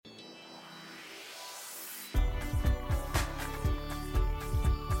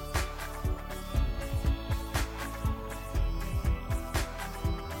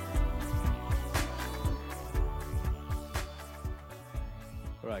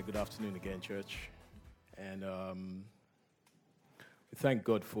Good afternoon again, church. And we thank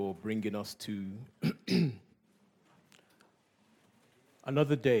God for bringing us to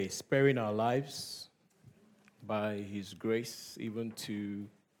another day, sparing our lives by His grace, even to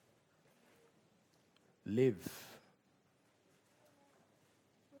live.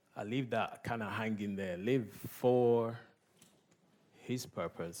 I leave that kind of hanging there. Live for His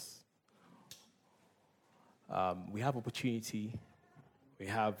purpose. We have opportunity. We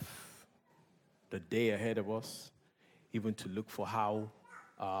have the day ahead of us, even to look for how,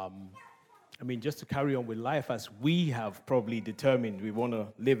 just to carry on with life as we have probably determined we want to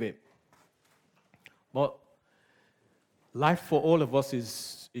live it. But life for all of us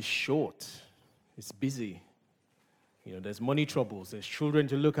is short. It's busy. You know, there's money troubles, there's children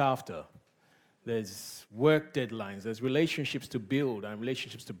to look after, there's work deadlines, there's relationships to build and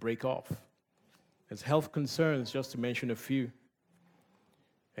relationships to break off. There's health concerns, just to mention a few.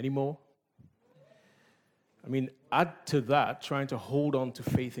 Any more? Add to that, trying to hold on to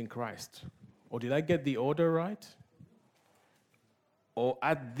faith in Christ. Or did I get the order right? Or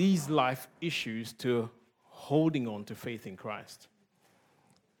add these life issues to holding on to faith in Christ?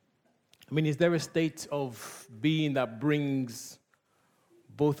 Is there a state of being that brings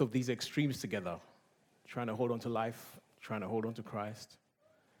both of these extremes together? Trying to hold on to life, trying to hold on to Christ?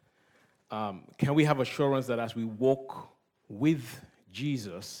 Can we have assurance that as we walk with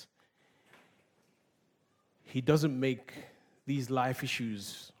Jesus, He doesn't make these life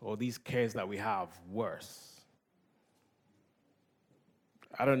issues or these cares that we have worse?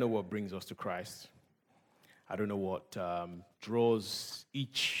 I don't know what brings us to Christ. I don't know what draws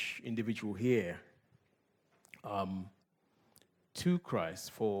each individual here to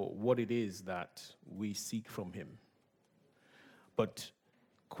Christ for what it is that we seek from Him. But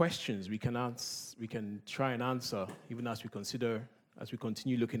questions we can try and answer even as we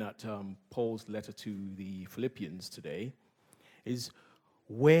continue looking at Paul's letter to the Philippians today, is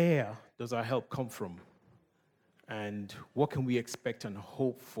where does our help come from? And what can we expect and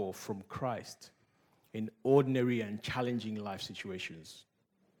hope for from Christ in ordinary and challenging life situations?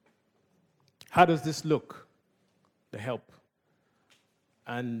 How does this look, the help?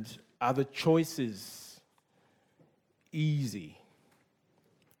 And are the choices easy?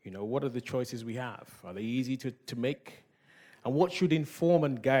 What are the choices we have? Are they easy to make? And what should inform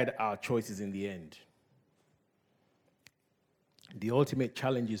and guide our choices in the end? The ultimate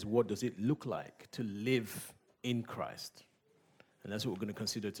challenge is, what does it look like to live in Christ? And that's what we're going to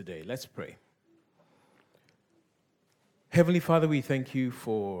consider today. Let's pray. Heavenly Father, we thank You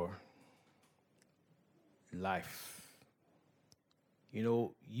for life.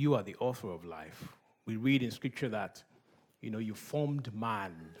 You are the author of life. We read in Scripture that You formed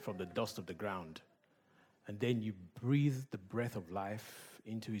man from the dust of the ground, and then You breathed the breath of life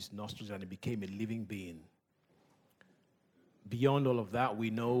into his nostrils, and he became a living being. Beyond all of that, we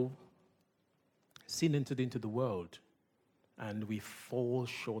know sin entered into the world, and we fall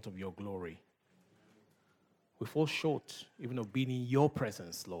short of Your glory. We fall short even of being in Your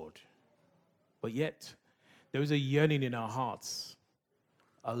presence, Lord. But yet, there is a yearning in our hearts,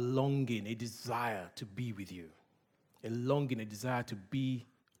 a longing, a desire to be with You. A longing, a desire to be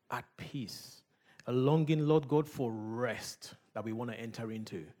at peace. A longing, Lord God, for rest that we want to enter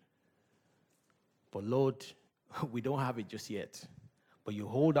into. But Lord, we don't have it just yet. But You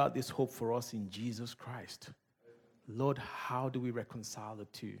hold out this hope for us in Jesus Christ. Lord, how do we reconcile the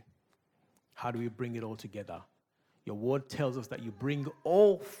two? How do we bring it all together? Your word tells us that You bring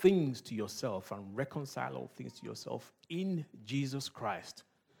all things to Yourself and reconcile all things to Yourself in Jesus Christ.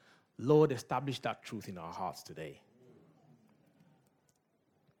 Lord, establish that truth in our hearts today.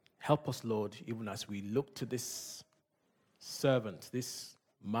 Help us, Lord, even as we look to this servant, this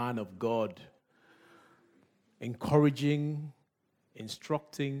man of God, encouraging,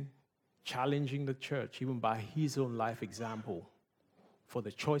 instructing, challenging the church, even by his own life example, for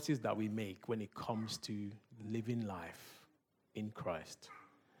the choices that we make when it comes to living life in Christ.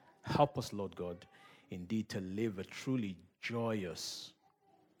 Help us, Lord God, indeed to live a truly joyous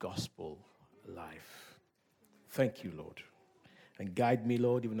gospel life. Thank You, Lord. And guide me,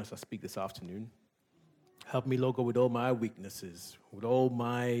 Lord, even as I speak this afternoon. Help me, Lord God, with all my weaknesses, with all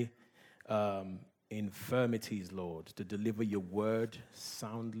my infirmities, Lord, to deliver Your word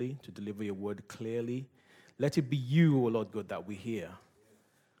soundly, to deliver Your word clearly. Let it be You, O Lord God, that we hear.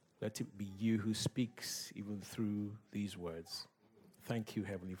 Let it be You who speaks even through these words. Thank You,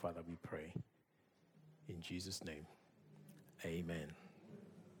 Heavenly Father, we pray. In Jesus' name, amen.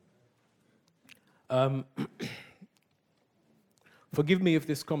 Forgive me if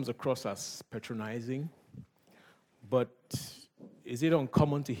this comes across as patronizing, but is it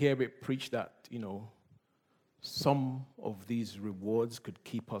uncommon to hear it preached that, some of these rewards could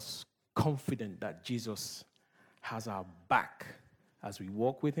keep us confident that Jesus has our back as we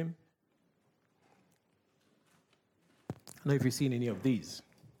walk with him? I don't know if you've seen any of these.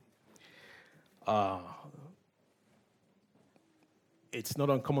 It's not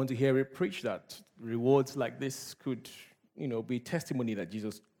uncommon to hear it preached that rewards like this could, be testimony that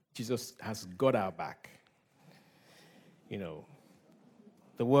Jesus has got our back.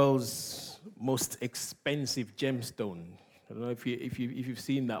 The world's most expensive gemstone. I don't know if you've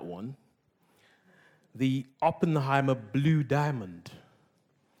seen that one. The Oppenheimer blue diamond,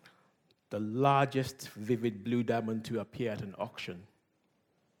 the largest vivid blue diamond to appear at an auction.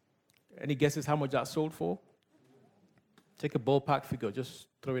 Any guesses how much that sold for? Take a ballpark figure, just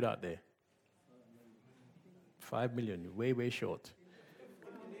throw it out there. 5 million, way, way short.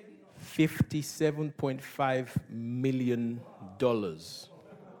 $57.5 million.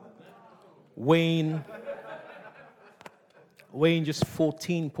 Weighing just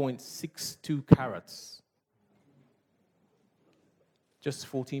 14.62 carats.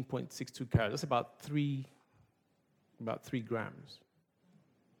 Just 14.62 carats. That's about 3 grams.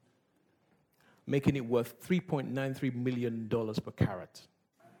 Making it worth $3.93 million per carat.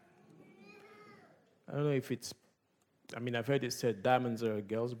 I don't know if it's, I've heard it said diamonds are a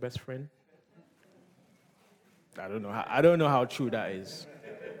girl's best friend. I don't know how true that is.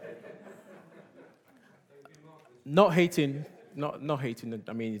 Not hating.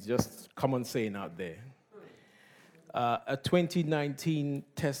 It's just common saying out there. A 2019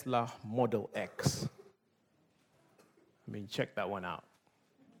 Tesla Model X. Check that one out.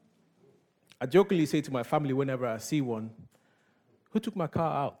 I jokingly say to my family whenever I see one, who took my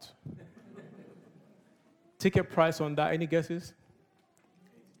car out? Ticket price on that, any guesses?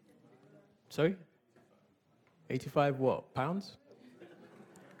 Sorry? 85 what? Pounds?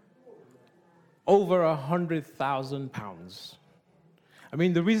 Over 100,000 pounds.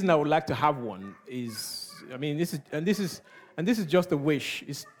 The reason I would like to have one is, this is just a wish.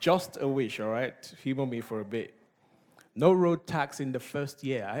 It's just a wish, all right? Humor me for a bit. No road tax in the first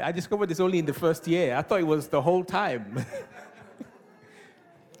year. I discovered this only in the first year. I thought it was the whole time.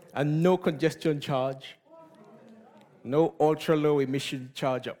 And no congestion charge. No ultra-low emission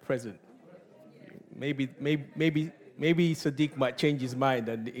charge at present. Maybe Sadiq might change his mind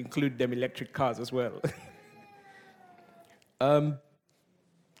and include them electric cars as well.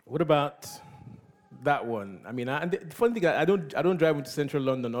 What about that one? And the funny thing, I don't drive into central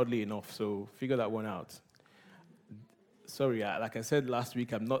London, oddly enough, so figure that one out. Sorry, like I said last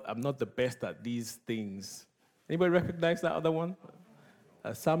week, I'm not the best at these things. Anybody recognize that other one?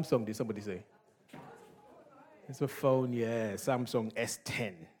 Samsung, did somebody say? It's a phone, yeah, Samsung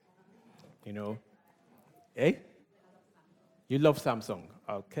S10. Eh? You love Samsung,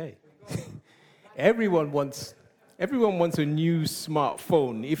 okay. Everyone wants a new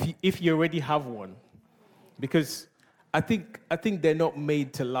smartphone if you already have one, because I think they're not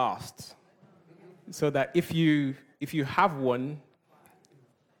made to last. So that if you have one,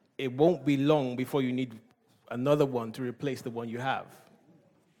 it won't be long before you need another one to replace the one you have.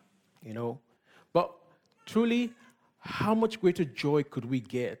 But truly, how much greater joy could we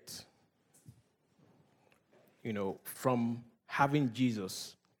get, from having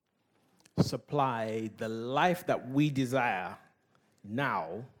Jesus supply the life that we desire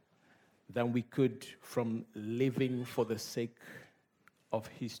now than we could from living for the sake of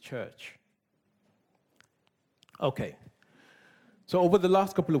his church? Okay. So over the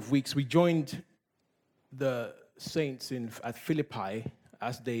last couple of weeks, we joined the saints at Philippi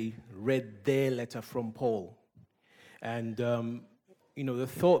as they read their letter from Paul. And, the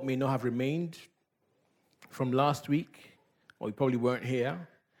thought may not have remained from last week, or you probably weren't here,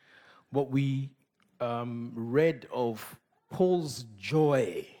 but we read of Paul's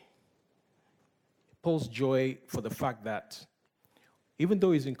joy for the fact that even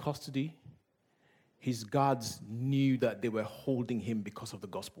though he's in custody, his guards knew that they were holding him because of the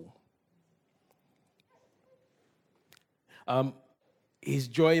gospel. His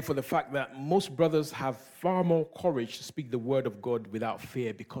joy for the fact that most brothers have far more courage to speak the word of God without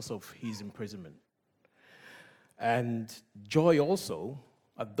fear because of his imprisonment. And joy also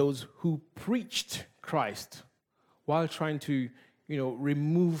at those who preached Christ while trying to,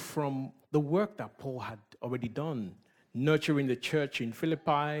 remove from the work that Paul had already done, nurturing the church in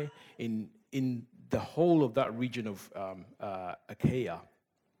Philippi, in the whole of that region of Achaia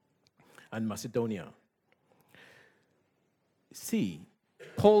and Macedonia. See,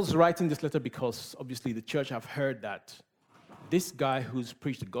 Paul's writing this letter because obviously the church have heard that this guy who's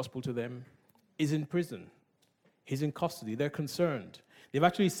preached the gospel to them is in prison. He's in custody. They're concerned. They've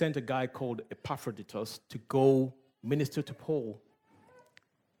actually sent a guy called Epaphroditus to go minister to Paul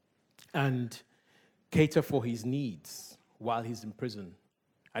and cater for his needs while he's in prison.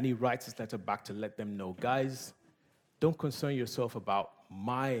 And he writes his letter back to let them know, guys, don't concern yourself about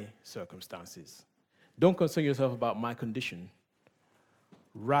my circumstances. Don't concern yourself about my condition.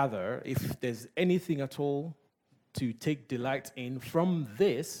 Rather, if there's anything at all to take delight in from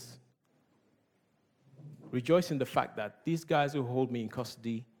this, rejoice in the fact that these guys who hold me in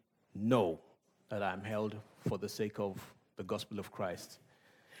custody know that I'm held for the sake of the gospel of Christ.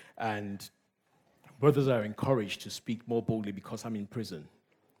 And brothers are encouraged to speak more boldly because I'm in prison.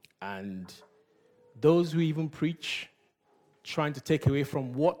 And those who even preach, trying to take away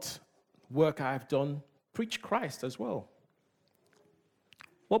from what work I've done, preach Christ as well.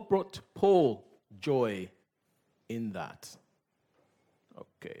 What brought Paul joy in that?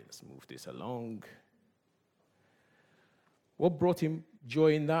 Okay, let's move this along. What brought him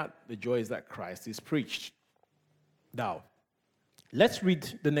joy in that? The joy is that Christ is preached. Now, let's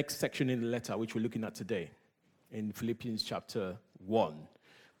read the next section in the letter, which we're looking at today, in Philippians chapter 1.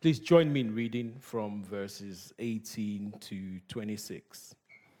 Please join me in reading from verses 18 to 26.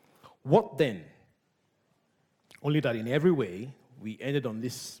 What then? Only that in every way, we ended on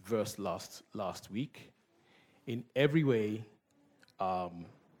this verse last week. In every way,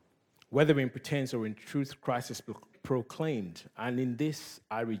 whether in pretense or in truth, Christ is proclaimed, and in this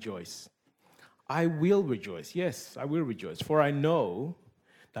I rejoice. I will rejoice, yes, I will rejoice, for I know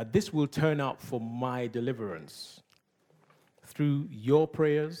that this will turn out for my deliverance through your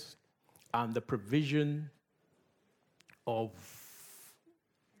prayers and the provision of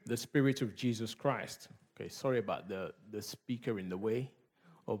the Spirit of Jesus Christ. Okay, sorry about the speaker in the way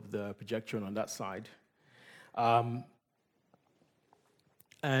of the projection on that side.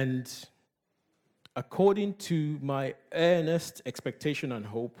 And according to my earnest expectation and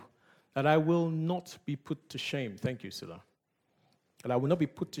hope, that I will not be put to shame. Thank you, Sila. That I will not be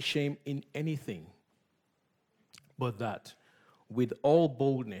put to shame in anything, but that with all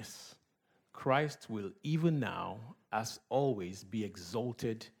boldness, Christ will even now, as always, be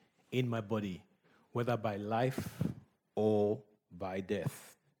exalted in my body, whether by life or by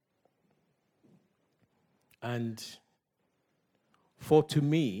death. And for to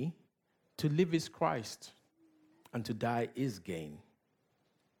me, to live is Christ, and to die is gain.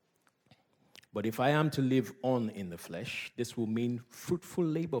 But if I am to live on in the flesh, this will mean fruitful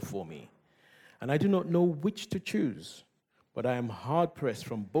labor for me. And I do not know which to choose, but I am hard-pressed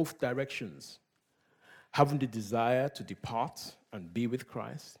from both directions, having the desire to depart and be with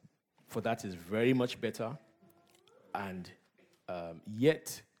Christ, for that is very much better, and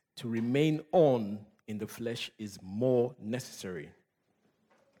yet to remain on in the flesh is more necessary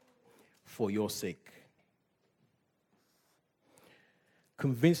for your sake.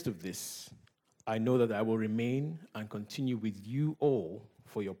 Convinced of this, I know that I will remain and continue with you all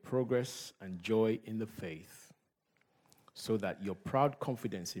for your progress and joy in the faith, so that your proud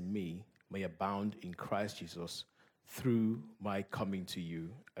confidence in me may abound in Christ Jesus through my coming to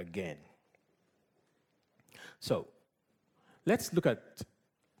you again. So, let's look at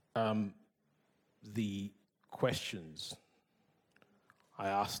the questions I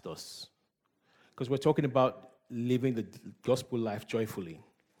asked us, because we're talking about living the gospel life joyfully.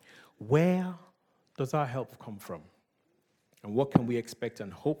 Where does our help come from? And what can we expect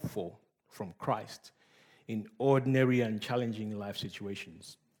and hope for from Christ in ordinary and challenging life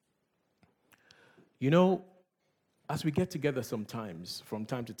situations? You know, as we get together sometimes, from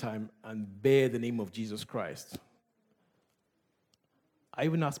time to time, and bear the name of Jesus Christ, I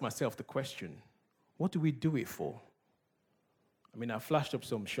even ask myself the question, what do we do it for? I mean, I flashed up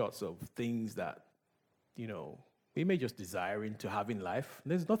some shots of things that, you know, we may just desiring to have in life.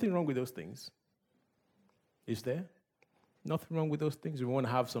 There's nothing wrong with those things. Is there? Nothing wrong with those things. We want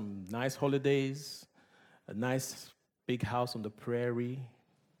to have some nice holidays, a nice big house on the prairie,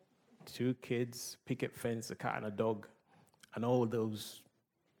 2 kids, picket fence, a cat and a dog, and all those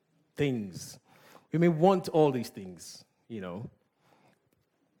things. We may want all these things, you know.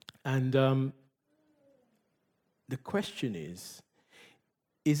 And the question is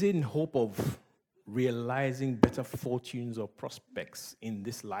it in hope of realizing better fortunes or prospects in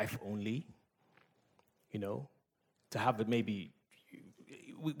this life only? You know, to have it maybe,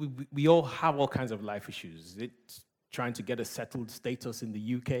 we all have all kinds of life issues. It's trying to get a settled status in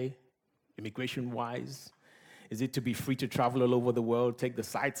the UK, immigration-wise? Is it to be free to travel all over the world, take the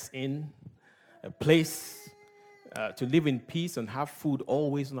sights in, a place to live in peace and have food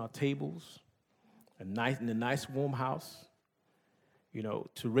always on our tables, in a nice warm house, you know,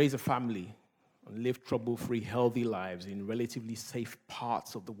 to raise a family and live trouble-free, healthy lives in relatively safe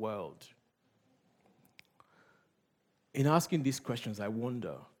parts of the world. In asking these questions, I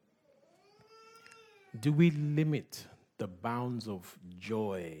wonder, do we limit the bounds of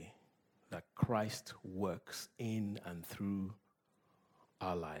joy that Christ works in and through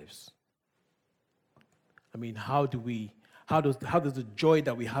our lives? I mean, how does the joy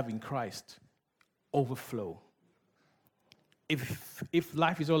that we have in Christ overflow? If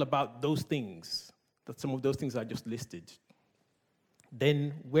life is all about those things, that some of those things I just listed,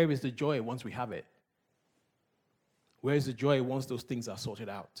 then where is the joy once we have it? Where is the joy once those things are sorted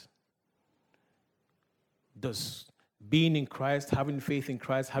out? Does being in Christ, having faith in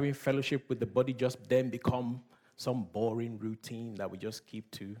Christ, having fellowship with the body just then become some boring routine that we just keep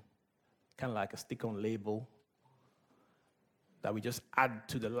to, kind of like a stick-on label that we just add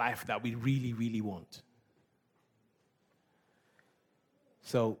to the life that we really, really want?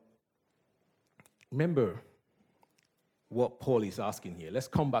 So, remember what Paul is asking here. Let's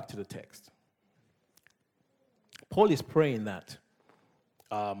come back to the text. Paul is praying that,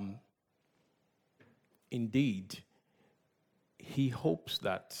 indeed, he hopes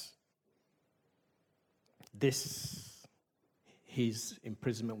that his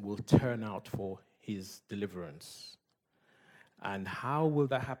imprisonment will turn out for his deliverance. And how will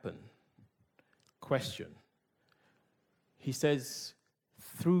that happen? Question. He says,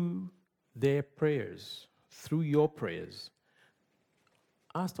 through their prayers, through your prayers.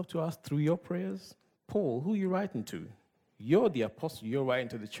 Ask up to us, through your prayers? Paul, who are you writing to? You're the apostle, you're writing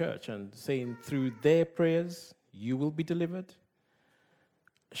to the church and saying through their prayers, you will be delivered?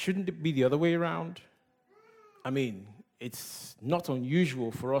 Shouldn't it be the other way around? I mean, it's not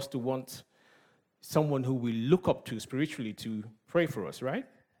unusual for us to want someone who we look up to spiritually to pray for us, right?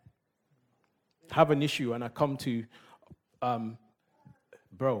 Have an issue and I come to,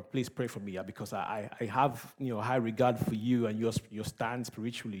 bro, please pray for me because I have high regard for you and your stand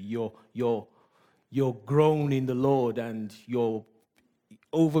spiritually. You're grown in the Lord and you're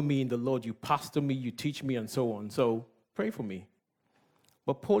over me in the Lord. You pastor me, you teach me, and so on. So pray for me.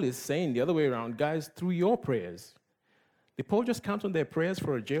 But Paul is saying the other way around, guys, through your prayers. Did Paul just count on their prayers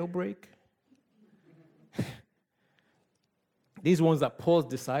for a jailbreak? These ones that Paul's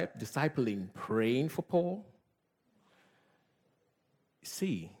discipling, praying for Paul.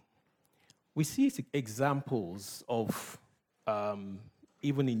 We see examples of,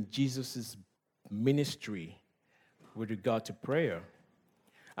 even in Jesus' ministry with regard to prayer.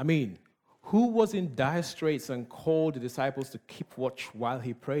 I mean, who was in dire straits and called the disciples to keep watch while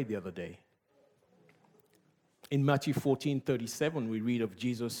he prayed the other day? In Matthew 14:37, we read of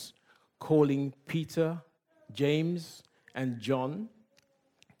Jesus calling Peter, James, and John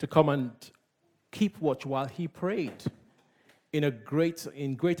to come and keep watch while he prayed in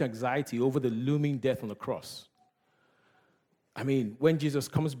great anxiety over the looming death on the cross. I mean, when Jesus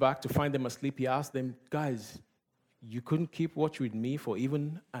comes back to find them asleep, he asks them, guys, you couldn't keep watch with me for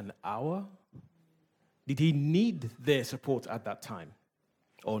even an hour? Did he need their support at that time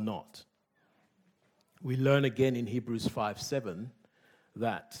or not? We learn again in Hebrews 5:7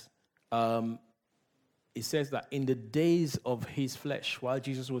 that it says that in the days of his flesh, while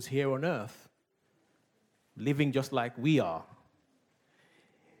Jesus was here on earth, living just like we are,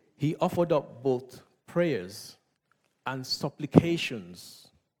 he offered up both prayers and supplications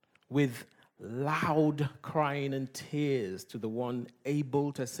with loud crying and tears to the one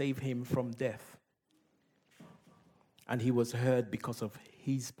able to save him from death. And he was heard because of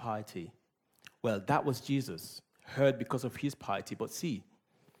his piety. Well, that was Jesus, heard because of his piety. But see,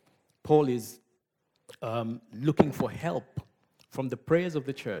 Paul is looking for help from the prayers of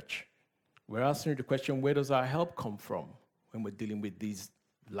the church. We're asking the question, where does our help come from when we're dealing with these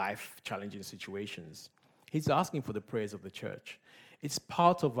life-challenging situations? He's asking for the prayers of the church. It's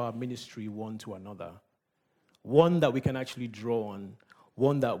part of our ministry one to another, one that we can actually draw on,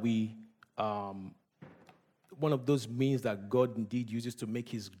 one that one of those means that God indeed uses to make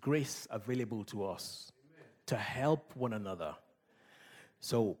his grace available to us, Amen, to help one another.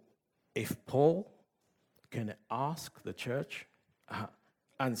 So if Paul can ask the church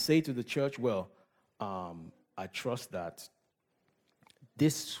and say to the church, well, I trust that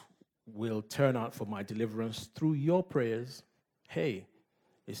this will turn out for my deliverance through your prayers. Hey,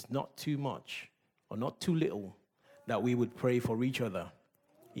 it's not too much or not too little that we would pray for each other,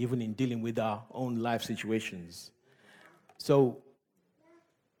 even in dealing with our own life situations. So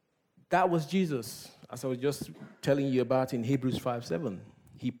that was Jesus, as I was just telling you about in Hebrews 5:7.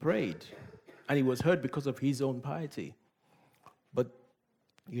 He prayed, and he was heard because of his own piety. But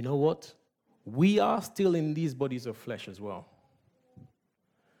you know what? We are still in these bodies of flesh as well.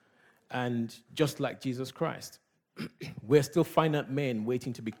 And just like Jesus Christ, we're still finite men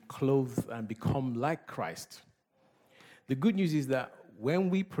waiting to be clothed and become like Christ. The good news is that when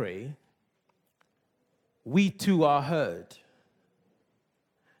we pray, we too are heard.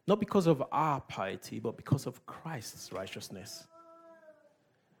 Not because of our piety, but because of Christ's righteousness.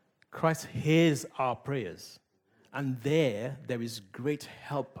 Christ hears our prayers, and there is great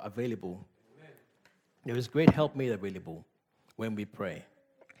help available. There is great help made available when we pray.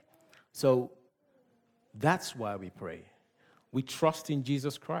 So that's why we pray. We trust in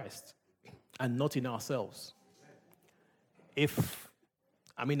Jesus Christ and not in ourselves.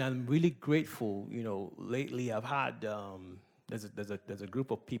 I'm really grateful. Lately I've had there's a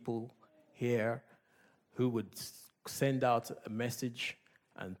group of people here who would send out a message,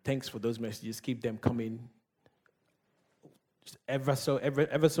 and thanks for those messages. Keep them coming. Ever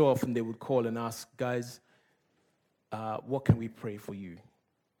so often they would call and ask, guys, what can we pray for you?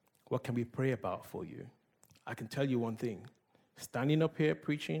 What can we pray about for you? I can tell you one thing. Standing up here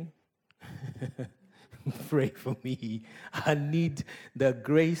preaching, pray for me. I need the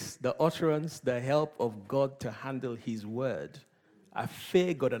grace, the utterance, the help of God to handle his word. I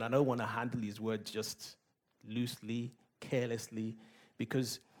fear God, and I don't want to handle his word just loosely, carelessly,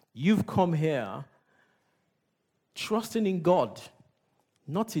 because you've come here trusting in God,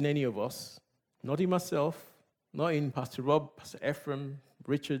 not in any of us, not in myself, not in Pastor Rob, Pastor Ephraim,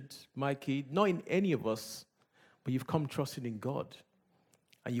 Richard, Mikey, not in any of us, but you've come trusting in God.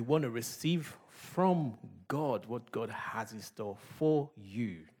 And you want to receive from God what God has in store for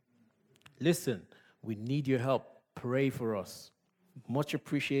you. Listen, we need your help. Pray for us. Much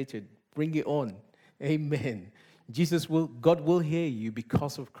appreciated. Bring it on. Amen. God will hear you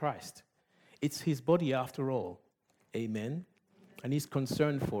because of Christ. It's his body after all. Amen. And he's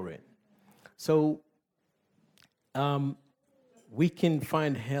concerned for it. So, we can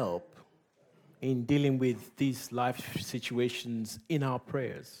find help in dealing with these life situations in our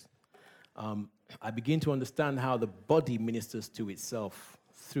prayers. I begin to understand how the body ministers to itself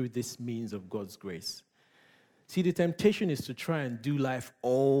through this means of God's grace. See, the temptation is to try and do life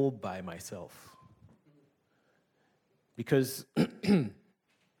all by myself. Because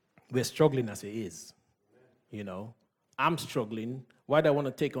we're struggling as it is. I'm struggling. Why do I want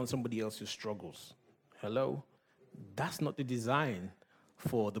to take on somebody else's struggles? Hello? That's not the design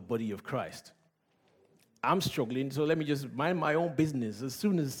for the body of Christ. I'm struggling, so let me just mind my own business. As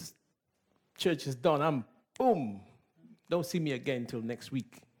soon as church is done, boom. Don't see me again until next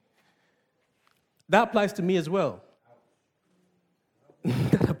week. That applies to me as well.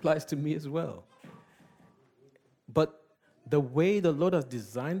 That applies to me as well. But the way the Lord has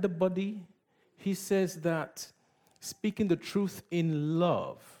designed the body, he says that speaking the truth in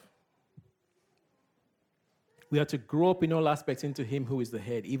love, we are to grow up in all aspects into him who is the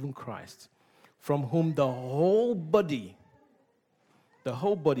head, even Christ, from whom the whole body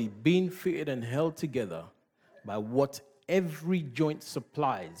being fitted and held together by what every joint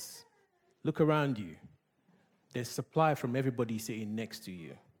supplies. Look around you. There's supply from everybody sitting next to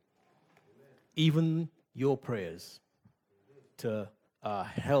you. Even your prayers to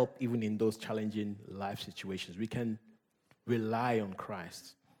help even in those challenging life situations. We can rely on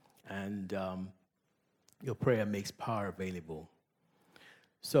Christ, and your prayer makes power available.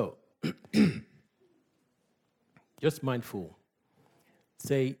 So, just mindful.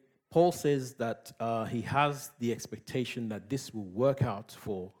 Paul says that he has the expectation that this will work out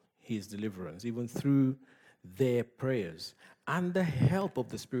for his deliverance, even through their prayers and the help of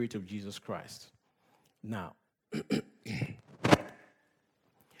the Spirit of Jesus Christ. Now,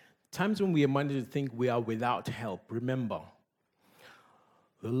 times when we are minded to think we are without help, remember,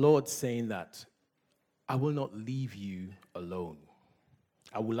 the Lord saying that, I will not leave you alone.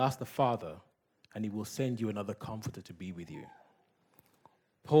 I will ask the Father, and he will send you another comforter to be with you.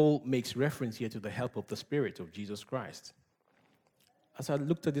 Paul makes reference here to the help of the Spirit of Jesus Christ. As I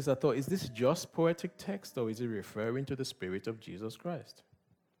looked at this, I thought, is this just poetic text, or is it referring to the Spirit of Jesus Christ?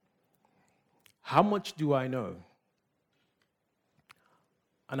 How much do I know?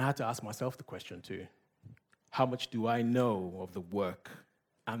 And I had to ask myself the question too. How much do I know of the work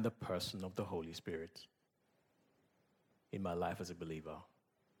and the person of the Holy Spirit in my life as a believer?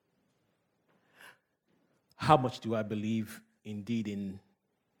 How much do I believe indeed in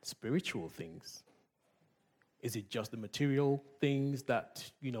spiritual things? Is it just the material things that,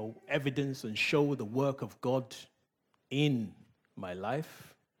 evidence and show the work of God in my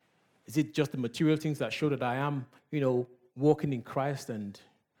life? Is it just the material things that show that I am, walking in Christ and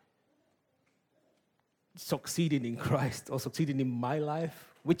succeeding in Christ or succeeding in my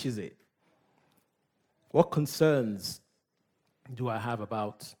life? Which is it? What concerns do I have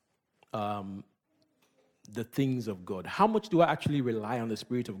about the things of God? How much do I actually rely on the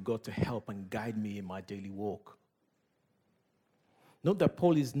Spirit of God to help and guide me in my daily walk? Note that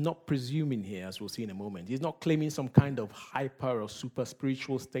Paul is not presuming here, as we'll see in a moment. He's not claiming some kind of hyper or super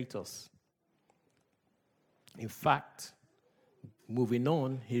spiritual status. In fact, moving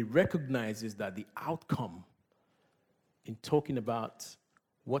on, he recognizes that the outcome in talking about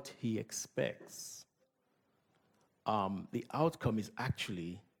what he expects, the outcome is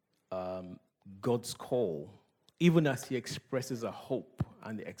actually God's call, even as he expresses a hope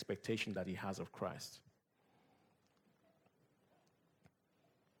and the expectation that he has of Christ.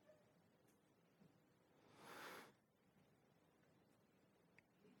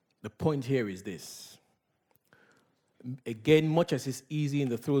 The point here is this. Again, much as it's easy in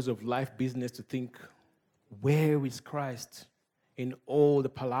the throes of life business to think, where is Christ in all the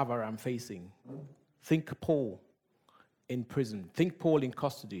palaver I'm facing? Think Paul in prison. Think Paul in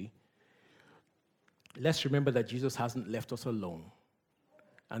custody. Let's remember that Jesus hasn't left us alone.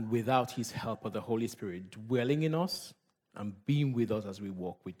 And without his help of the Holy Spirit dwelling in us and being with us as we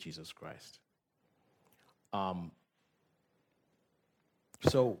walk with Jesus Christ.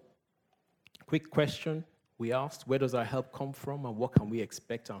 So, quick question we asked, where does our help come from and what can we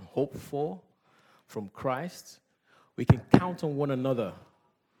expect and hope for from Christ? We can count on one another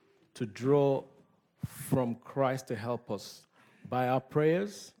to draw from Christ to help us by our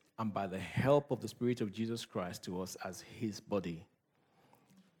prayers and by the help of the Spirit of Jesus Christ to us as his body.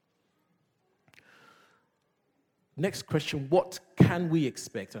 Next question, what can we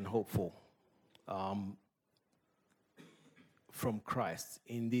expect and hope for from Christ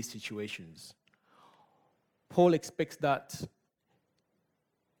in these situations? Paul expects that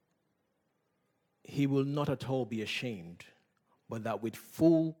he will not at all be ashamed, but that with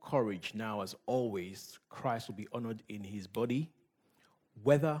full courage now as always, Christ will be honored in his body,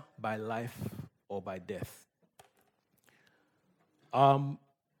 whether by life or by death.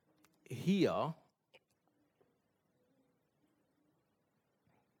 Here,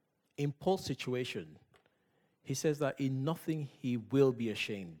 in Paul's situation, he says that in nothing he will be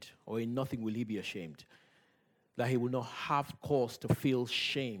ashamed, or in nothing will he be ashamed, that he will not have cause to feel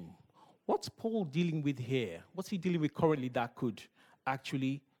shame. What's Paul dealing with here? What's he dealing with currently that could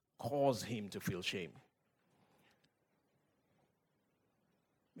actually cause him to feel shame?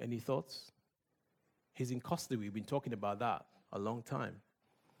 Any thoughts? He's in custody. We've been talking about that a long time.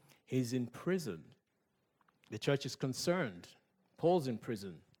 He's in prison. The church is concerned. Paul's in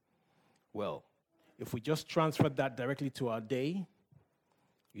prison. Well, if we just transfer that directly to our day,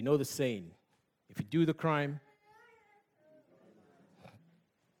 you know the saying, if you do the crime,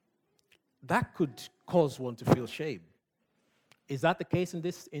 that could cause one to feel shame. Is that the case in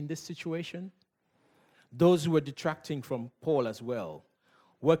this situation? Those who were detracting from Paul as well,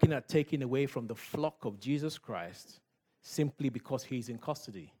 working at taking away from the flock of Jesus Christ simply because he's in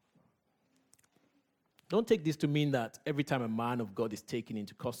custody. Don't take this to mean that every time a man of God is taken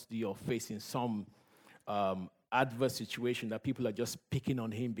into custody or facing some adverse situation that people are just picking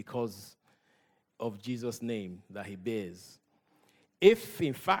on him because of Jesus' name that he bears. If,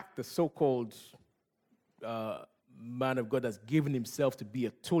 in fact, the so-called man of God has given himself to be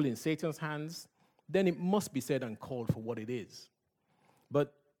a tool in Satan's hands, then it must be said and called for what it is.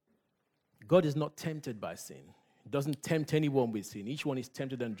 But God is not tempted by sin. He doesn't tempt anyone with sin. Each one is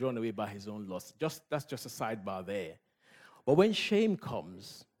tempted and drawn away by his own lust. That's just a sidebar there. But when shame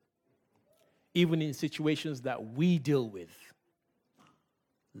comes, even in situations that we deal with,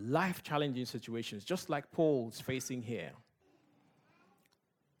 life-challenging situations, just like Paul's facing here,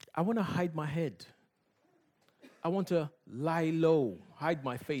 I want to hide my head. I want to lie low, hide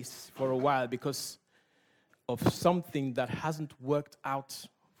my face for a while because of something that hasn't worked out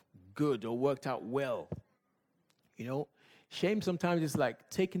good or worked out well. You know, shame sometimes is like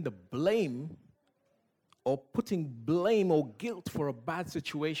taking the blame or putting blame or guilt for a bad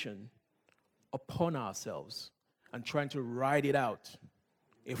situation upon ourselves and trying to ride it out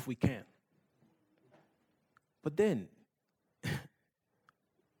if we can. But then,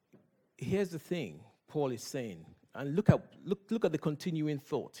 here's the thing Paul is saying, and look at the continuing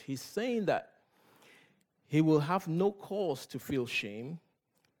thought. He's saying that he will have no cause to feel shame,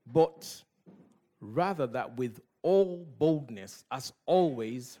 but rather that with all boldness, as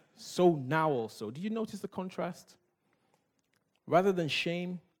always, so now also. Did you notice the contrast? Rather than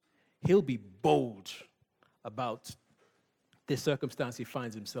shame, he'll be bold about the circumstance he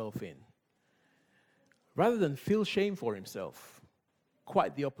finds himself in. Rather than feel shame for himself,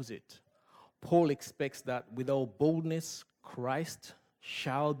 quite the opposite. Paul expects that with all boldness, Christ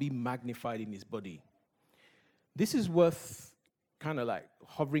shall be magnified in his body. This is worth kind of like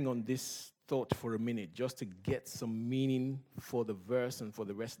hovering on this thought for a minute just to get some meaning for the verse and for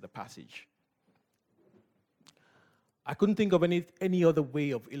the rest of the passage. I couldn't think of any other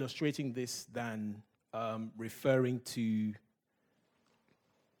way of illustrating this than referring to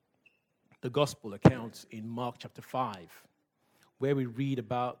the gospel accounts in Mark chapter 5, where we read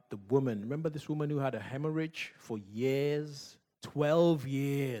about the woman. Remember this woman who had a hemorrhage for years? 12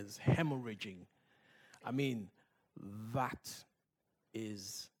 years hemorrhaging. I mean, that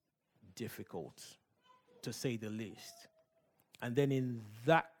is difficult, to say the least. And then in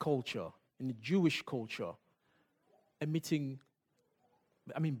that culture, in the Jewish culture,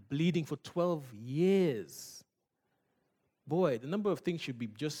 bleeding for 12 years. Boy, the number of things should be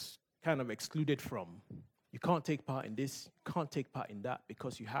just kind of excluded from. You can't take part in this, you can't take part in that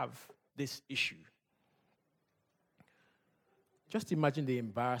because you have this issue. Just imagine the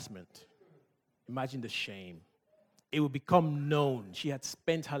embarrassment. Imagine the shame. It would become known. She had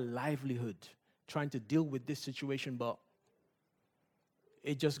spent her livelihood trying to deal with this situation, but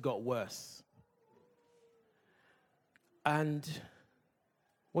it just got worse. And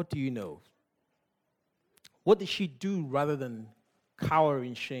what do you know? What did she do rather than cower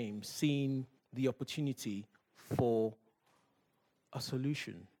in shame, seeing the opportunity for a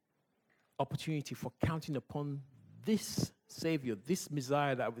solution? Opportunity for counting upon this Savior, this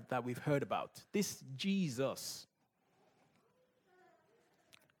Messiah that we've heard about, this Jesus.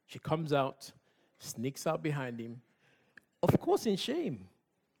 She comes out, sneaks out behind him, of course in shame,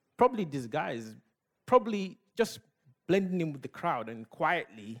 probably disguised, probably just blending in with the crowd, and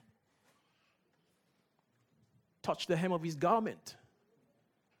quietly touch the hem of his garment.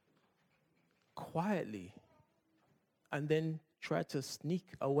 Quietly. And then try to sneak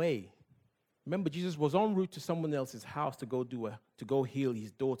away. Remember, Jesus was en route to someone else's house to go heal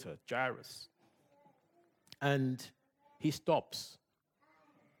his daughter, Jairus. And he stops,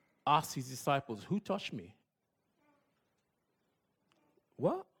 asks his disciples, "Who touched me?"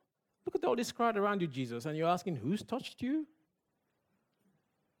 What? Look at all this crowd around you, Jesus, and you're asking, "Who's touched you?"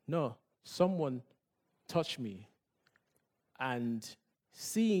 No, someone touched me. And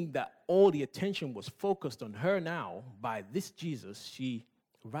seeing that all the attention was focused on her now by this Jesus, she,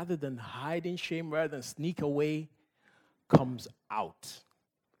 rather than hide in shame, rather than sneak away, comes out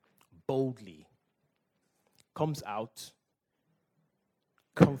boldly. Comes out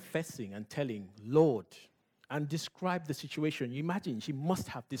confessing and telling, "Lord," and describe the situation. You imagine, she must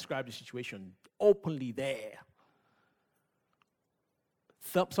have described the situation openly there.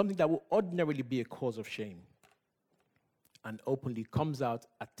 Something that would ordinarily be a cause of shame. And openly comes out,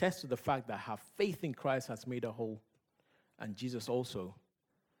 attests to the fact that her faith in Christ has made her whole. And Jesus also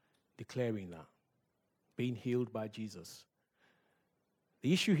declaring that, being healed by Jesus.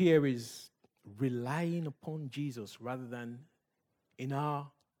 The issue here is relying upon Jesus rather than in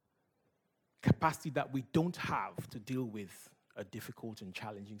our capacity that we don't have to deal with a difficult and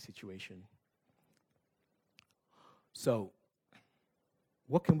challenging situation. So,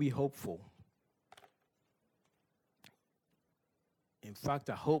 what can we hope for? In fact,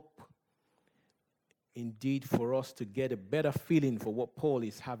 I hope indeed for us to get a better feeling for what Paul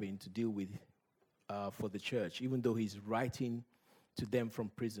is having to deal with for the church, even though he's writing to them from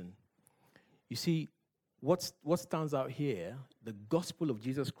prison. You see, what stands out here, the gospel of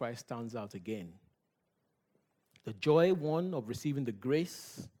Jesus Christ stands out again. The joy, one, of receiving the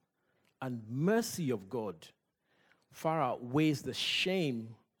grace and mercy of God far outweighs the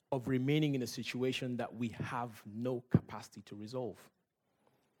shame of remaining in a situation that we have no capacity to resolve.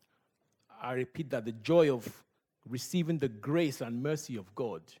 I repeat that the joy of receiving the grace and mercy of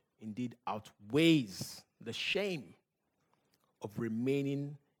God indeed outweighs the shame of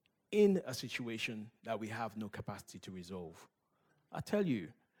remaining in a situation that we have no capacity to resolve. I tell you,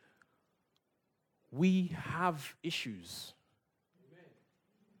 we have issues. Amen.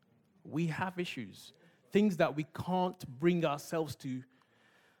 We have issues. Things that we can't bring ourselves to.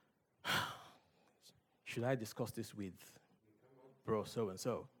 Should I discuss this with bro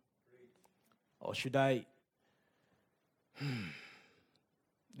so-and-so? Or should I?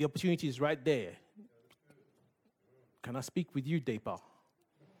 The opportunity is right there. Can I speak with you, Depa?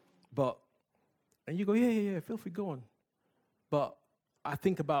 And you go, yeah, feel free, go on. But I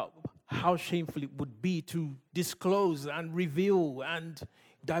think about how shameful it would be to disclose and reveal and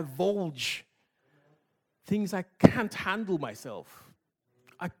divulge things I can't handle myself.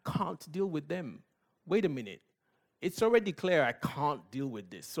 I can't deal with them. Wait a minute. It's already clear I can't deal with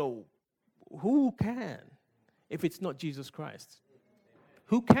this. So who can if it's not Jesus Christ?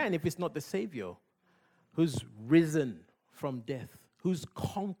 Who can if it's not the Savior who's risen from death, who's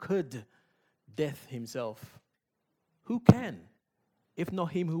conquered death himself? Who can? if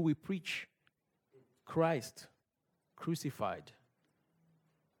not him who we preach, Christ crucified,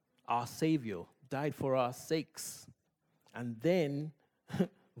 our Savior, died for our sakes, and then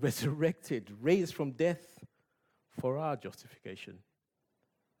resurrected, raised from death for our justification.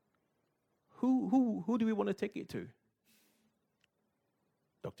 Who do we want to take it to?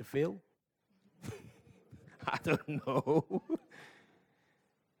 Dr. Phil? I don't know.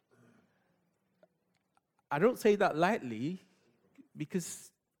 I don't say that lightly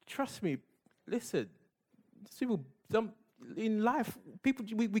because, trust me, listen, in life, people,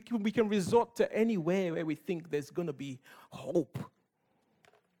 we can resort to anywhere where we think there's going to be hope.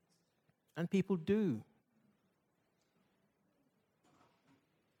 And people do.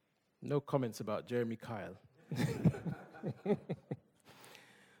 No comments about Jeremy Kyle.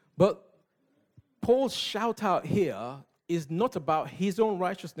 But Paul's shout out here is not about his own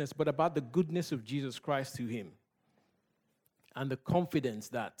righteousness, but about the goodness of Jesus Christ to him and the confidence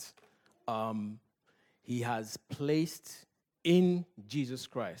that he has placed in Jesus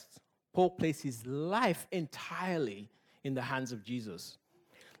Christ. Paul placed his life entirely in the hands of Jesus.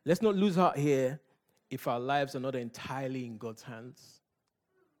 Let's not lose heart here if our lives are not entirely in God's hands.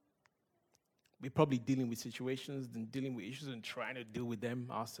 We're probably dealing with situations and dealing with issues and trying to deal with them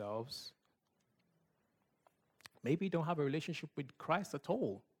ourselves. Maybe you don't have a relationship with Christ at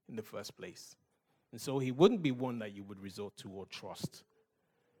all in the first place. And so he wouldn't be one that you would resort to or trust.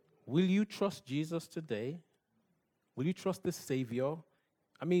 Will you trust Jesus today? Will you trust the Savior?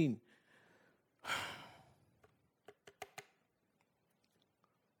 I mean,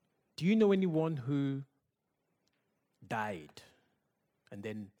 do you know anyone who died and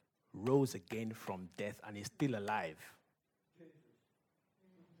then rose again from death and is still alive?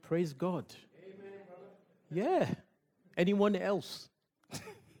 Praise God. Amen, brother. Yeah. Anyone else?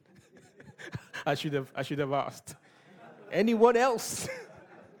 I should have asked. Anyone else?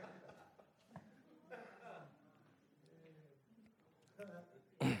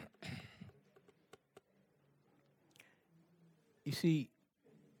 You see,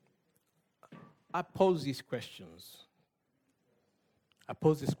 I pose these questions. I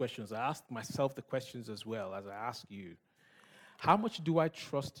ask myself the questions as well as I ask you. How much do I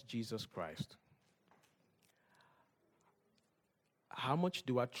trust Jesus Christ? How much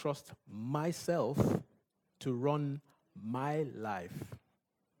do I trust myself to run my life?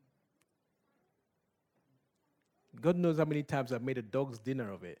 God knows how many times I've made a dog's dinner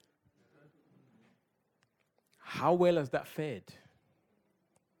of it. How well has that fared?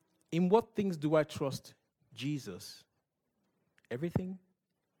 In what things do I trust Jesus? Everything?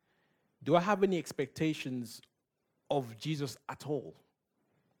 Do I have any expectations of Jesus at all?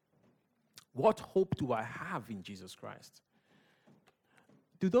 What hope do I have in Jesus Christ?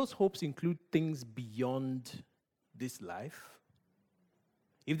 Do those hopes include things beyond this life?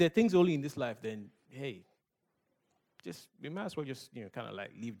 If there are things only in this life, then hey, we might as well just kind of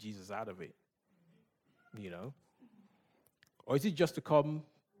like leave Jesus out of it, Or is it just to come,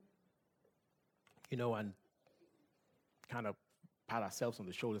 and kind of pat ourselves on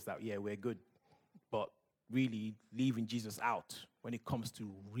the shoulders that, yeah, we're good, but really leaving Jesus out when it comes to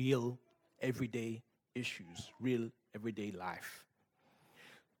real everyday issues, real everyday life?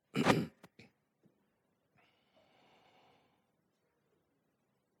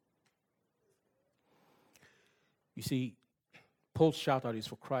 You see, Paul's shout out is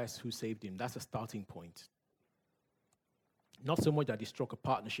for Christ who saved him. That's a starting point. Not so much that he struck a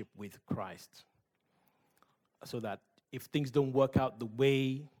partnership with Christ, so that if things don't work out the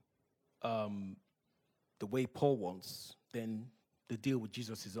way Paul wants, then the deal with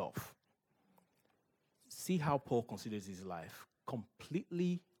Jesus is off. See how Paul considers his life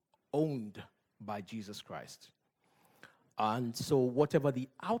completely owned by Jesus Christ. And so whatever the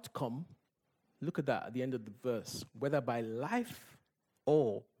outcome, look at that at the end of the verse, whether by life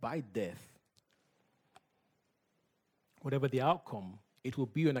or by death, whatever the outcome, it will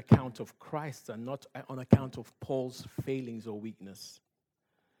be on account of Christ and not on account of Paul's failings or weakness.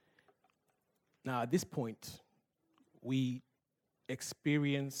 Now, at this point, we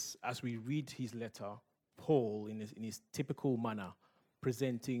experience, as we read his letter, Paul, in his typical manner,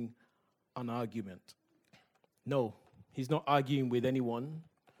 presenting an argument. No, he's not arguing with anyone,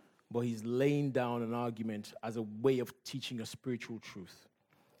 but he's laying down an argument as a way of teaching a spiritual truth.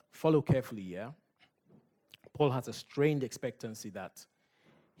 Follow carefully, yeah? Paul has a strained expectancy that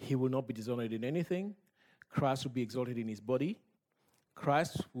he will not be dishonored in anything. Christ will be exalted in his body.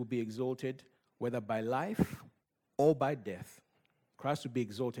 Christ will be exalted whether by life or by death. Christ will be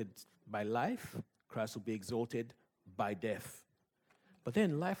exalted by life. Christ will be exalted by death. But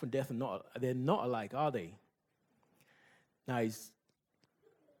then life and death they're not alike, are they? Now,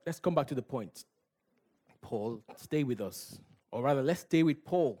 let's come back to the point. Paul, stay with us. Or rather, let's stay with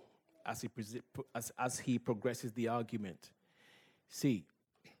Paul as he progresses the argument. See,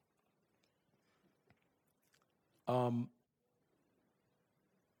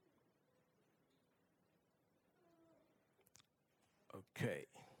 okay.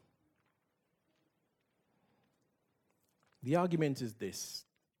 The argument is this.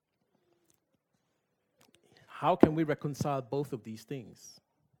 How can we reconcile both of these things?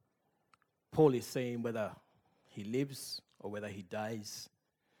 Paul is saying whether he lives or whether he dies,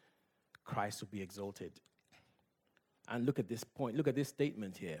 Christ will be exalted. And look at this point, look at this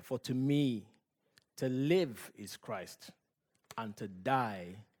statement here. For to me, to live is Christ, and to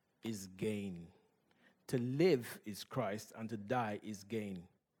die is gain. To live is Christ, and to die is gain.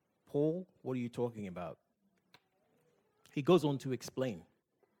 Paul, what are you talking about? He goes on to explain.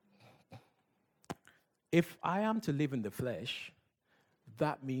 If I am to live in the flesh,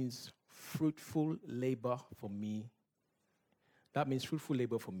 that means fruitful labor for me. That means fruitful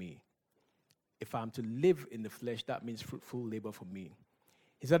labor for me. If I'm to live in the flesh, that means fruitful labor for me.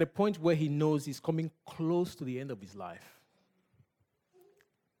 He's at a point where he knows he's coming close to the end of his life.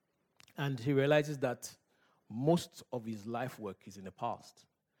 And he realizes that most of his life work is in the past.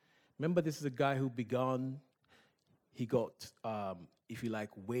 Remember, this is a guy who he got, if you like,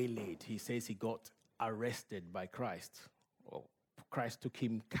 waylaid. He says he got arrested by Christ. Well, Christ took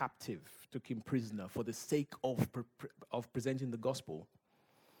him captive, took him prisoner for the sake of presenting the gospel.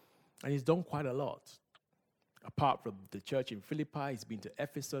 And he's done quite a lot. Apart from the church in Philippi, he's been to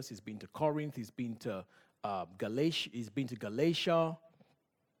Ephesus, he's been to Corinth, he's been to Galatia.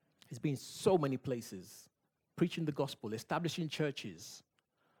 He's been so many places, preaching the gospel, establishing churches,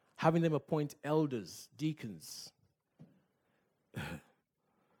 having them appoint elders, deacons.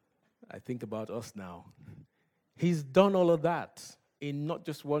 I think about us now. He's done all of that in not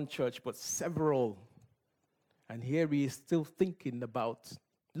just one church, but several. And here he is still thinking about,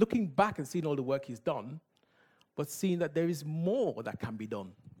 looking back and seeing all the work he's done, but seeing that there is more that can be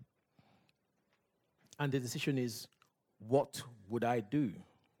done. And the decision is, what would I do?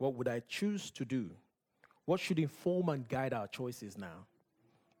 What would I choose to do? What should inform and guide our choices now?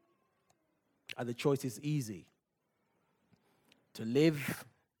 And the choice is easy. To live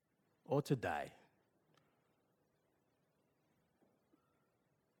or to die.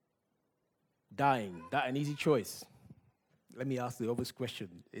 Dying, that an easy choice. Let me ask the obvious question.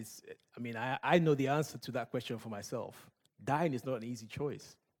 I know the answer to that question for myself. Dying is not an easy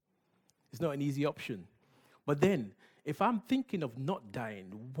choice. It's not an easy option. But then, if I'm thinking of not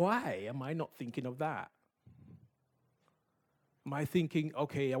dying, why am I not thinking of that? Am I thinking,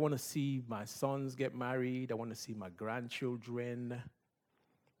 okay, I want to see my sons get married, I want to see my grandchildren?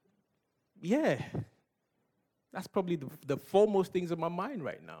 Yeah, that's probably the foremost things on my mind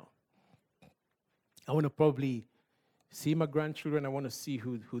right now. I want to probably see my grandchildren. I want to see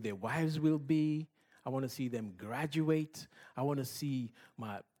who their wives will be. I want to see them graduate. I want to see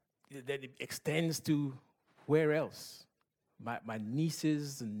that it extends to where else? My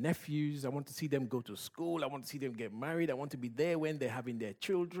nieces and nephews. I want to see them go to school. I want to see them get married. I want to be there when they're having their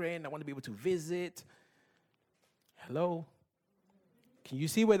children. I want to be able to visit. Hello? Can you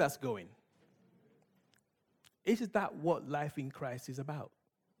see where that's going? Is that what life in Christ is about?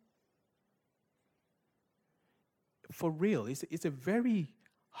 For real, it's a very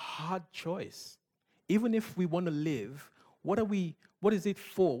hard choice. Even if we want to live, what is it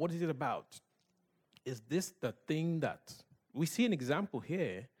for? What is it about? Is this the thing that we see an example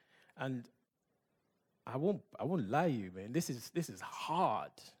here? And I won't lie to you, man. This is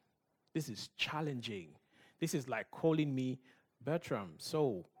hard. This is challenging. This is like calling me Bertram.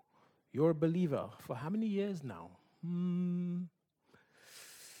 So you're a believer for how many years now?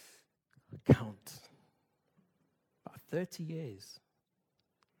 Count. 30 years,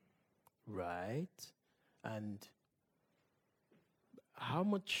 right? And how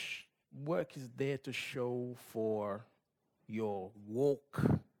much work is there to show for your walk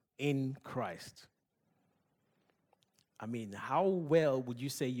in Christ? I mean, how well would you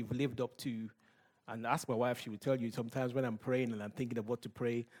say you've lived up to? And ask my wife, she would tell you sometimes when I'm praying and I'm thinking of what to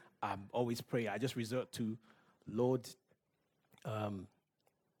pray, I'm always praying. I just resort to, Lord,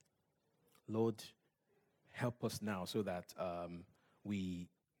 help us now so that we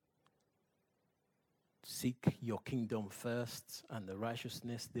seek your kingdom first and the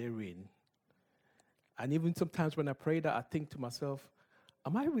righteousness therein. And even sometimes when I pray that, I think to myself,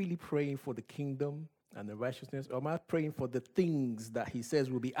 am I really praying for the kingdom and the righteousness, or am I praying for the things that he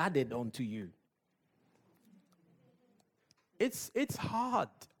says will be added onto you? It's hard.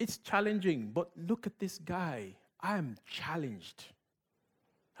 It's challenging. But look at this guy. I am challenged.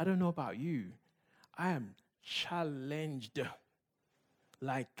 I don't know about you. I am challenged.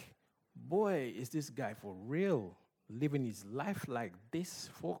 Like, boy, is this guy for real living his life like this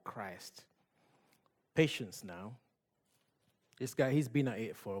for Christ? Patience now. This guy, he's been at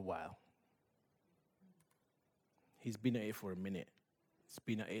it for a while. He's been at it for a minute. He's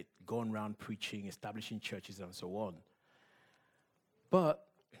been at it, going around preaching, establishing churches, and so on. But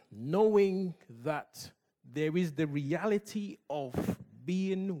knowing that there is the reality of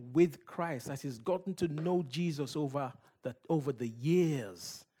being with Christ, as he's gotten to know Jesus over the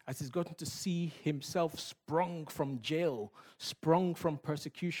years, as he's gotten to see himself sprung from jail, sprung from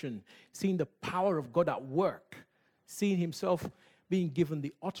persecution, seeing the power of God at work, seeing himself being given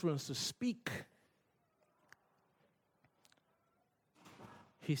the utterance to speak,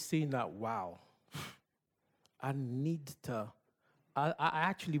 he's seeing that, wow, I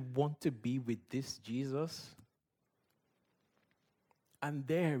actually want to be with this Jesus. And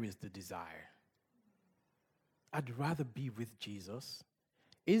there is the desire. I'd rather be with Jesus.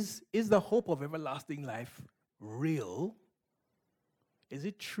 Is the hope of everlasting life real? Is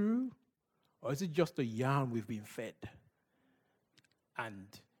it true? Or is it just a yarn we've been fed? And,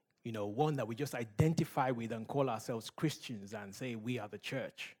 one that we just identify with and call ourselves Christians and say we are the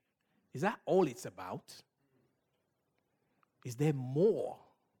church. Is that all it's about? Is there more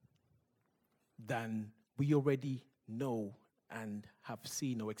than we already know and have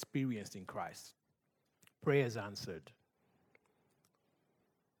seen or experienced in Christ? Prayers answered.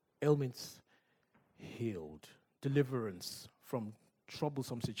 Ailments healed. Deliverance from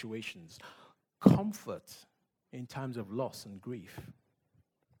troublesome situations. Comfort in times of loss and grief.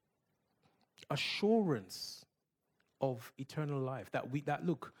 Assurance of eternal life.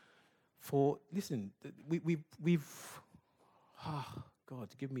 God,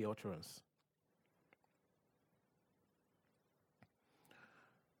 give me utterance.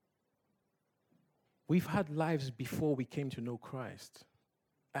 We've had lives before we came to know Christ.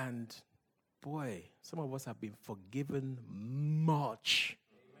 And boy, some of us have been forgiven much.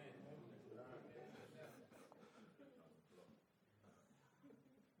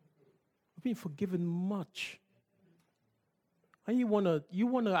 We've been forgiven much. And you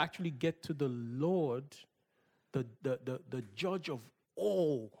wanna actually get to the Lord, the judge of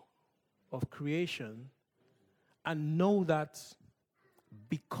all of creation, and know that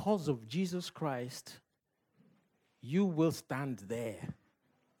because of Jesus Christ, you will stand there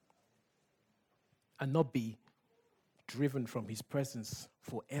and not be driven from his presence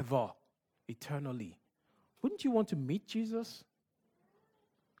forever, eternally. Wouldn't you want to meet Jesus?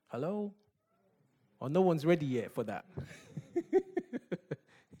 Hello? Or no one's ready yet for that?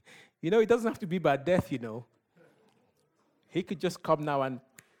 It doesn't have to be by death, He could just come now and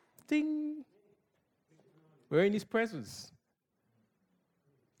ding. We're in his presence.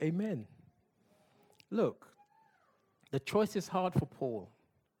 Amen. Look, the choice is hard for Paul.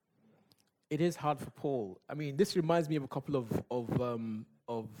 It is hard for Paul. I mean, this reminds me of a couple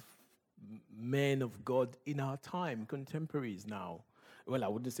of men of God in our time, contemporaries now. Well, I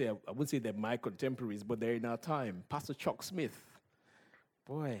wouldn't say they're my contemporaries, but they're in our time. Pastor Chuck Smith.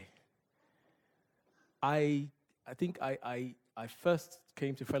 Boy, I think I first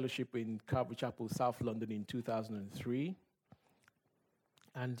came to fellowship in Calvary Chapel, South London in 2003.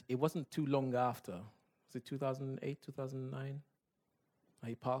 And it wasn't too long after. Was it 2008, 2009?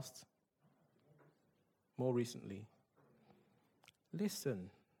 He passed. More recently. Listen,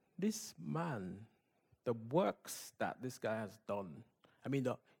 this man, the works that this guy has done,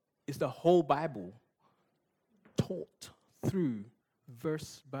 it's the whole Bible taught through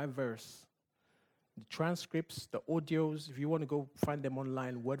verse by verse. The transcripts, the audios, if you want to go find them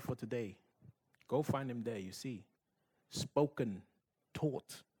online, Word for Today, go find them there, you see. Spoken,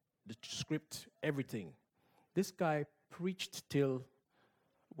 taught, the script, everything. This guy preached till,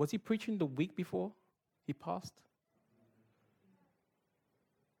 was he preaching the week before he passed?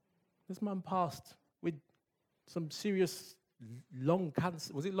 This man passed with some serious lung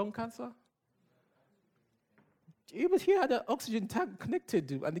cancer. Was it lung cancer? He had an oxygen tank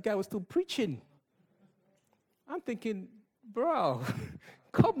connected, and the guy was still preaching. I'm thinking, bro,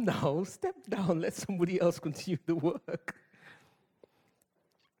 come now, step down, let somebody else continue the work.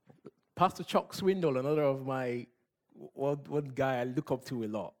 Pastor Chuck Swindoll, another of one guy I look up to a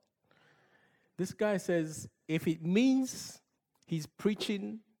lot. This guy says, if it means he's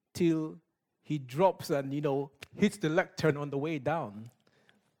preaching till he drops and, hits the lectern on the way down,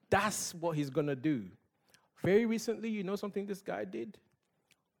 that's what he's going to do. Very recently, you know something this guy did?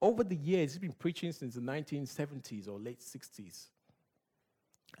 Over the years, he's been preaching since the 1970s or late 60s.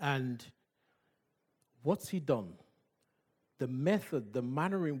 And what's he done? the method, the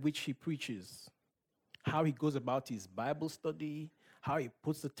manner in which he preaches, how he goes about his Bible study, how he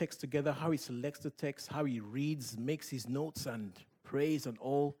puts the text together, how he selects the text, how he reads, makes his notes and prays and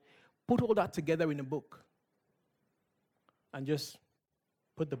all. Put all that together in a book and just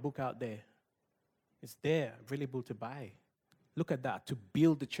put the book out there. It's there, available to buy. Look at that, to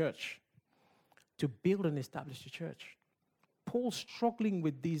build the church, to build and establish the church. Paul's struggling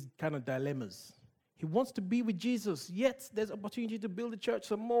with these kind of dilemmas. He wants to be with Jesus, yet there's opportunity to build the church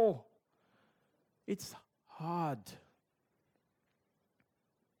some more. It's hard.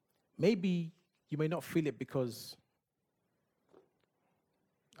 Maybe you may not feel it because,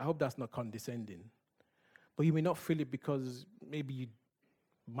 I hope that's not condescending, but you may not feel it because maybe you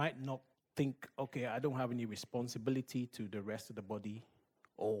might not think, okay, I don't have any responsibility to the rest of the body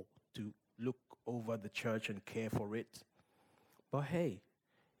or to look over the church and care for it. But hey,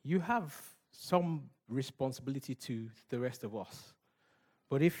 you have some responsibility to the rest of us.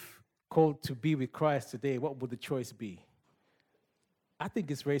 But if called to be with Christ today, what would the choice be? I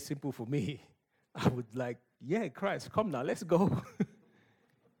think it's very simple for me. I would like, yeah, Christ, come now, let's go.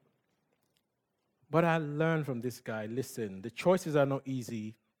 But I learned from this guy, listen, the choices are not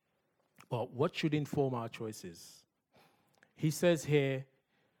easy, but what should inform our choices? He says here,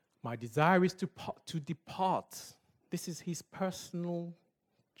 my desire is to depart. This is his personal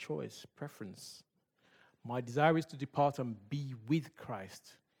choice, preference. My desire is to depart and be with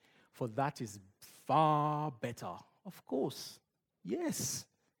Christ, for that is far better. Of course, yes.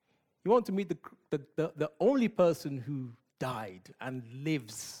 You want to meet the only person who died and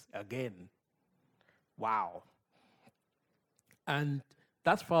lives again. Wow. And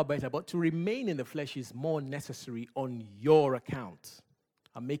that's far better, but to remain in the flesh is more necessary on your account.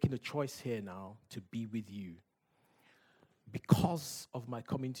 I'm making a choice here now to be with you because of my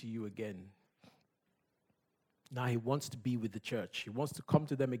coming to you again. Now he wants to be with the church. He wants to come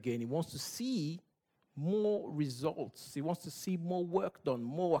to them again. He wants to see more results. He wants to see more work done,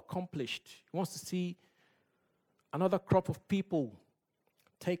 more accomplished. He wants to see another crop of people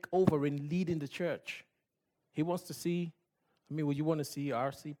take over and lead in the church. He wants to see, would you want to see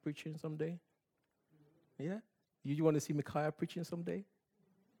RC preaching someday? Yeah? You want to see Micaiah preaching someday?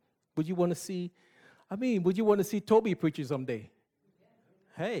 Would you want to see, would you want to see Toby preaching someday?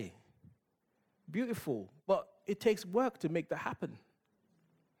 Hey, beautiful. But it takes work to make that happen.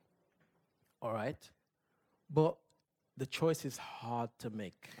 All right? But the choice is hard to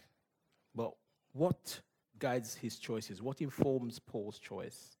make. But what guides his choices? What informs Paul's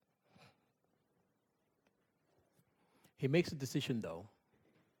choice? He makes a decision, though,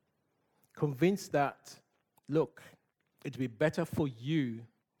 convinced that, look, it'd be better for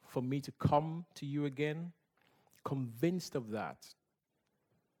me to come to you again, convinced of that.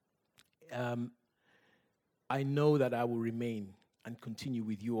 I know that I will remain and continue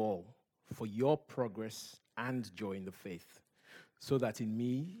with you all for your progress and joy in the faith, so that in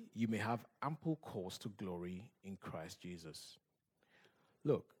me you may have ample cause to glory in Christ Jesus.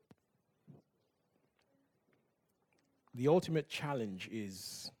 Look, the ultimate challenge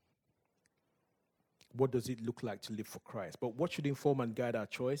is, what does it look like to live for Christ? But what should inform and guide our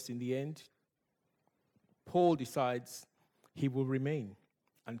choice in the end? Paul decides he will remain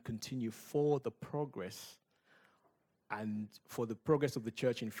and continue for the progress and for the progress of the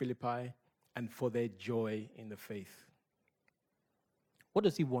church in Philippi and for their joy in the faith. What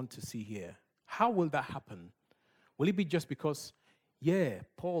does he want to see here? How will that happen? Will it be just because,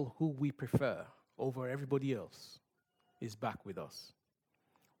 Paul, who we prefer over everybody else, is back with us?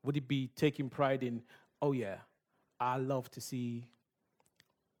 Would it be taking pride in, I love to see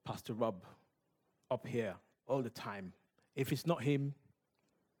Pastor Rob up here all the time. If it's not him,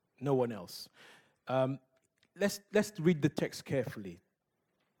 no one else. Let's read the text carefully.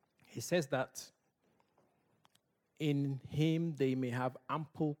 He says that in him they may have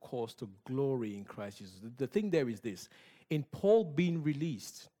ample cause to glory in Christ Jesus. The thing there is this. In Paul being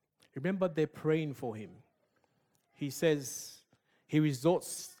released, remember they're praying for him. He says, he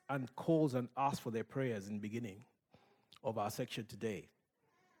resorts and calls and asks for their prayers in the beginning of our section today.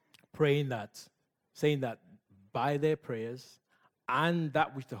 Saying that by their prayers and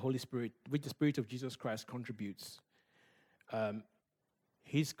that which the Holy Spirit, which the Spirit of Jesus Christ contributes,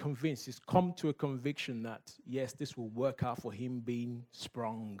 he's convinced, he's come to a conviction that, yes, this will work out for him being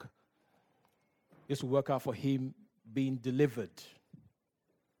sprung. This will work out for him being delivered.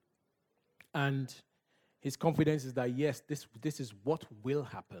 And his confidence is that, yes, this is what will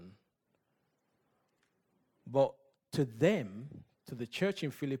happen. But to them, to the church in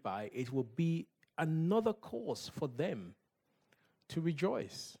Philippi, it will be another cause for them to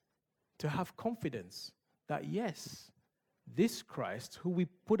rejoice, to have confidence that, yes, This Christ, who we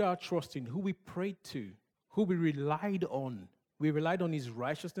put our trust in, who we prayed to, who we relied on. We relied on his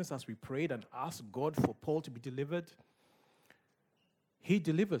righteousness as we prayed and asked God for Paul to be delivered. He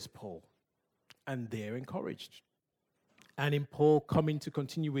delivers Paul, and they're encouraged. And in Paul coming to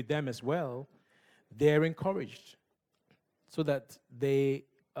continue with them as well, they're encouraged so that their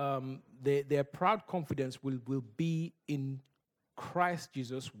proud confidence will be in Christ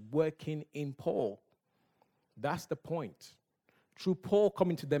Jesus working in Paul. That's the point. Through Paul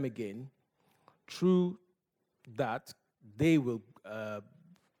coming to them again, through that, they will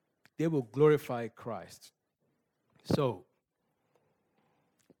glorify Christ. So,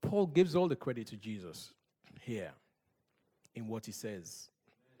 Paul gives all the credit to Jesus here in what he says.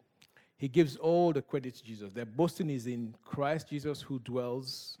 He gives all the credit to Jesus. Their boasting is in Christ Jesus, who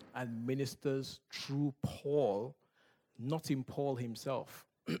dwells and ministers through Paul, not in Paul himself.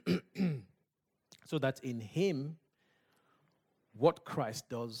 So that in him, what Christ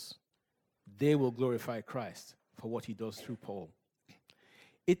does, they will glorify Christ for what he does through Paul.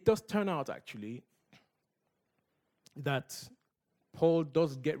 It does turn out, actually, that Paul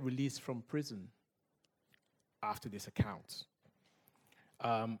does get released from prison after this account.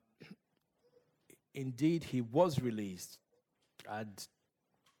 Indeed, he was released, and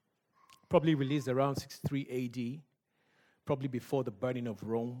probably released around 63 AD, probably before the burning of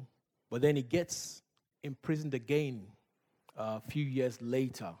Rome. But then he gets imprisoned again a few years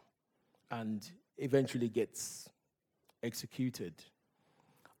later and eventually gets executed.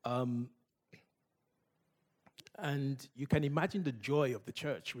 And you can imagine the joy of the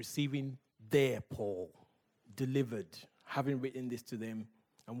church receiving their Paul delivered, having written this to them,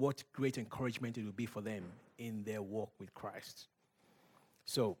 and what great encouragement it will be for them in their walk with Christ.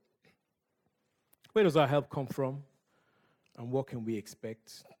 So, where does our help come from? And what can we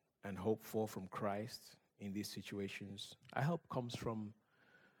expect and hope for from Christ in these situations? Our help comes from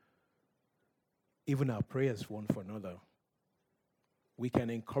even our prayers one for another. We can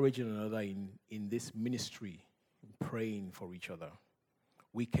encourage one another in this ministry, praying for each other.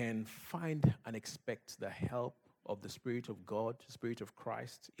 We can find and expect the help of the Spirit of God, the Spirit of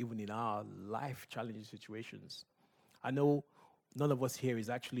Christ, even in our life-challenging situations. I know none of us here is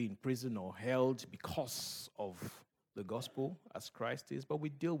actually in prison or held because of the gospel, as Christ is, but we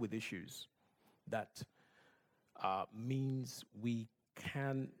deal with issues that means we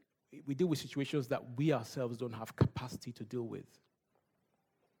deal with situations that we ourselves don't have capacity to deal with.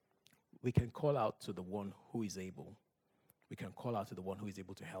 We can call out to the one who is able. We can call out to the one who is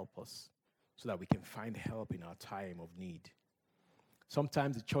able to help us so that we can find help in our time of need.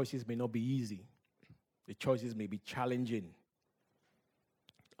 Sometimes the choices may not be easy. The choices may be challenging.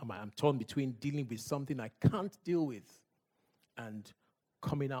 I'm torn between dealing with something I can't deal with and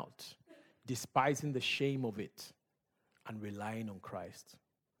coming out, despising the shame of it, and relying on Christ.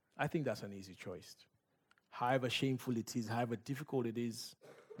 I think that's an easy choice. However shameful it is, however difficult it is,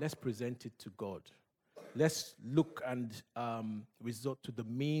 let's present it to God. Let's look and resort to the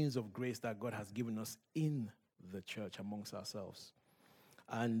means of grace that God has given us in the church amongst ourselves.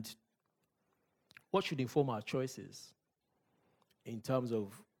 And what should inform our choices in terms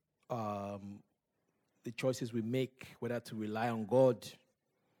of the choices we make, whether to rely on God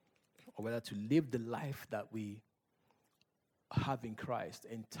or whether to live the life that we have in Christ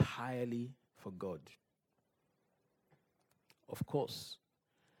entirely for God? Of course,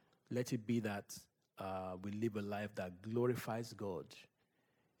 let it be that we live a life that glorifies God,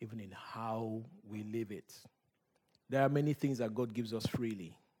 even in how we live it. There are many things that God gives us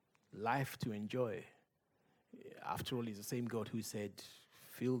freely. Life to enjoy. After all, it's the same God who said,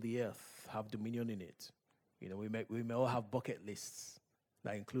 fill the earth, have dominion in it. You know, we may all have bucket lists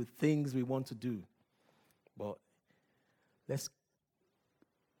that include things we want to do. But let's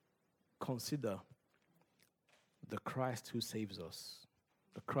consider the Christ who saves us,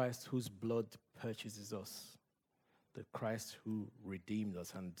 the Christ whose blood purchases us, the Christ who redeemed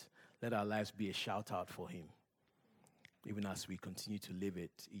us, and let our lives be a shout out for him, even as we continue to live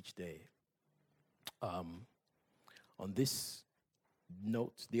it each day. On this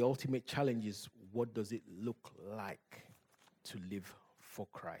note, the ultimate challenge is, what does it look like to live for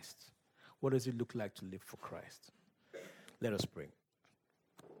Christ? What does it look like to live for Christ? Let us pray.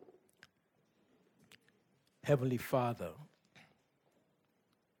 Heavenly Father,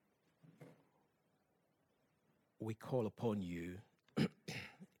 we call upon you,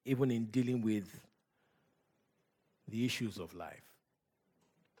 even in dealing with the issues of life.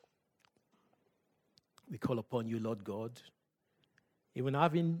 We call upon you, Lord God, even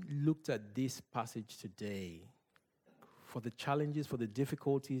having looked at this passage today, for the challenges, for the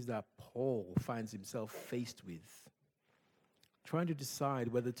difficulties that Paul finds himself faced with. trying to decide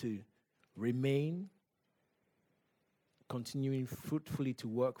whether to remain, continuing fruitfully to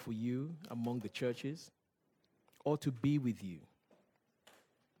work for you among the churches, or to be with you,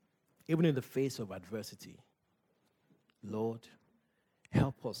 even in the face of adversity. Lord,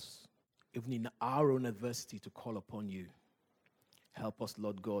 help us, even in our own adversity, to call upon you. Help us,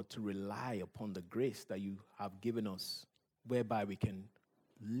 Lord God, to rely upon the grace that you have given us, whereby we can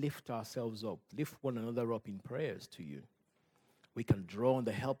lift ourselves up, lift one another up in prayers to you. We can draw on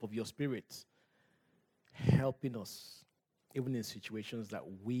the help of your Spirit, helping us, even in situations that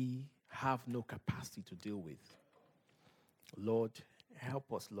we have no capacity to deal with. Lord,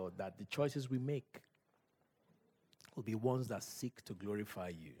 help us, Lord, that the choices we make will be ones that seek to glorify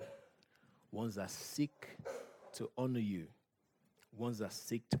you, ones that seek to honor you, ones that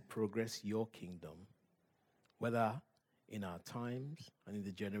seek to progress your kingdom, whether in our times and in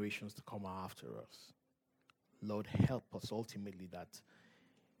the generations to come after us. Lord, help us ultimately that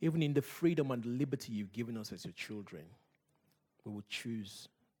even in the freedom and the liberty you've given us as your children, we will choose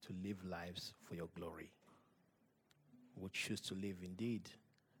to live lives for your glory. We will choose to live indeed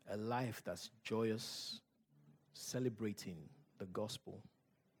a life that's joyous, celebrating the gospel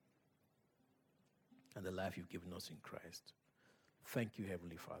and the life you've given us in Christ. Thank you,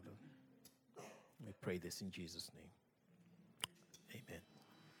 Heavenly Father. We pray this in Jesus' name. Amen.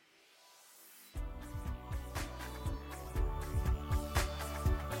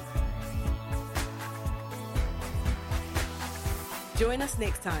 Join us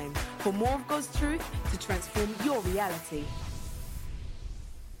next time for more of God's truth to transform your reality.